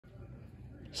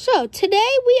So, today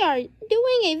we are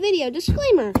doing a video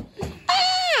disclaimer.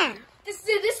 Ah! This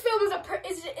film is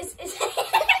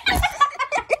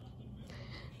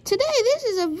Today, this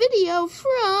is a video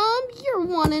from your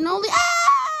one and only...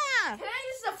 Ah! Today,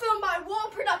 this is a film by Whoa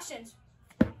Productions.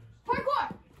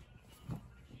 Parkour!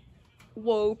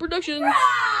 Whoa Productions.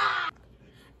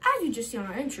 As you just see on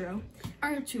our intro,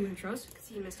 our two intros, because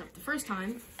he messed up the first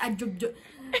time.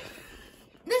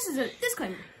 This is a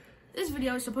disclaimer. This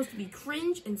video is supposed to be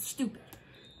cringe and stupid.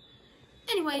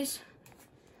 Anyways,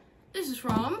 this is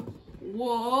from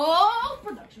Whoa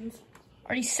Productions.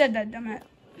 Already said that, dumbass.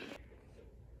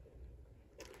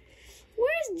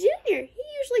 Where's Junior? He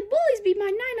usually bullies me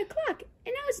by 9 o'clock,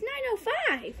 and now it's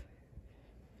 9:05.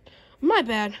 My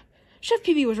bad. Chef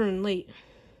PB was running late.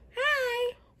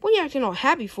 Hi. What are you acting all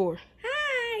happy for?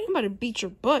 Hi. I'm about to beat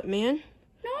your butt, man.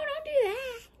 No, don't do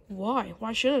that. Why?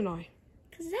 Why shouldn't I?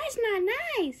 Because that's not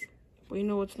nice. Well, you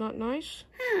know what's not nice?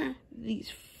 Huh? These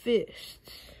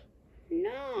fists.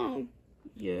 No.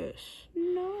 Yes.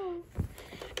 No.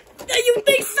 You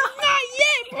think so? Not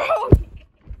yet, bro!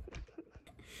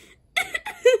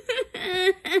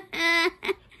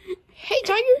 Hey,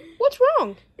 Tiger, what's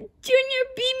wrong? Junior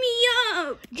beat me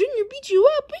up. Junior beat you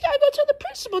up? We gotta go tell the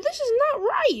principal. This is not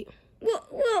right.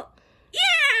 Well,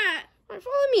 yeah. All right,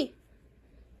 follow me.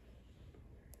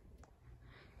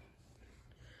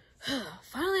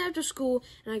 Finally after school,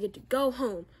 and I get to go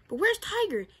home. But where's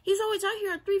Tiger? He's always out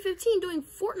here at 3:15 doing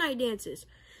Fortnite dances.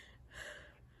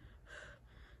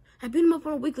 I beat him up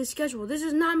on a weekly schedule. This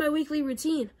is not my weekly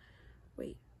routine.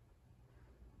 Wait.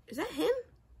 Is that him?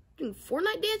 Doing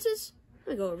Fortnite dances? Let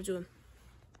me go over to him.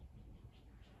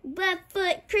 Left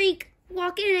foot creek,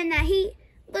 walking in that heat.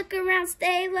 Look around,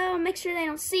 stay low, make sure they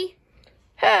don't see.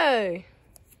 Hey!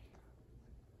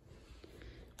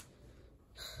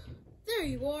 There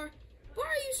you are. Why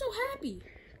are you so happy?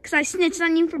 Because I snitched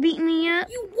on you for beating me up.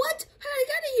 You what? How did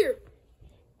I get here?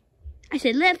 I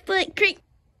said left foot creek.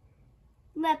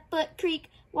 Left foot creek,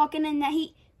 walking in that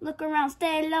heat. Look around,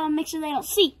 stay low, make sure they don't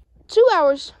see. 2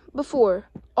 hours before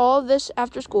all this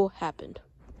after school happened.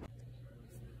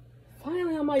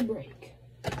 Finally on my break.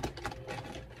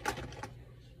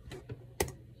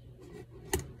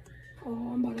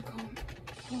 Oh, I'm about to come.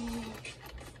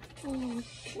 What are you doing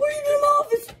in my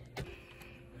office?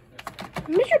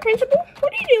 Mr. Principal,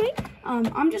 what are you doing?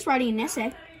 I'm just writing an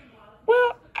essay.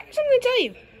 Well, I have something to tell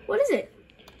you. What is it?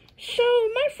 So,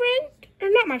 my friend, or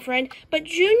not my friend, but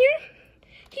Junior,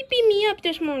 he beat me up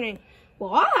this morning.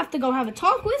 Well, I'll have to go have a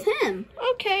talk with him.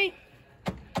 Okay.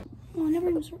 Oh, I never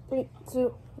even 3,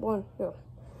 2, 1, go.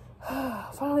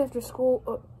 Finally after school.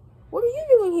 What are you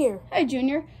doing here? Hey,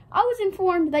 Junior. I was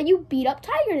informed that you beat up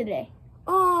Tiger today.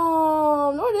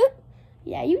 No, I didn't.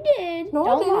 Yeah, you did. No,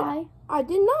 Don't I didn't. lie. I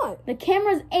did not. The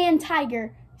cameras and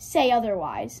Tiger say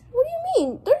otherwise. What do you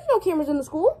mean? There's no cameras in the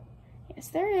school. Yes,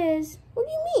 there is. What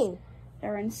do you mean?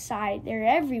 They're inside. They're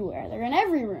everywhere. They're in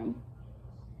every room.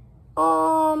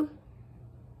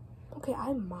 Okay,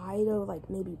 I might have, like,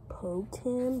 maybe poked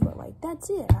him, but, like, that's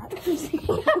it. Why did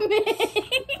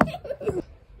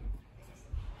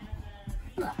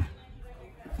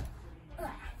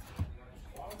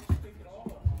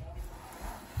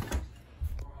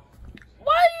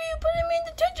you put him in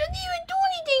detention? I didn't even do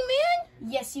anything, man.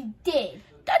 Yes, you did.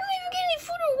 I didn't even get any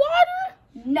food or water.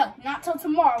 No, not till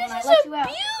tomorrow This when I is let you out.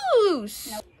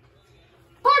 abuse. No.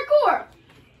 Parkour!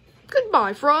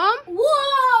 Goodbye from...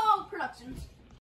 Whoa!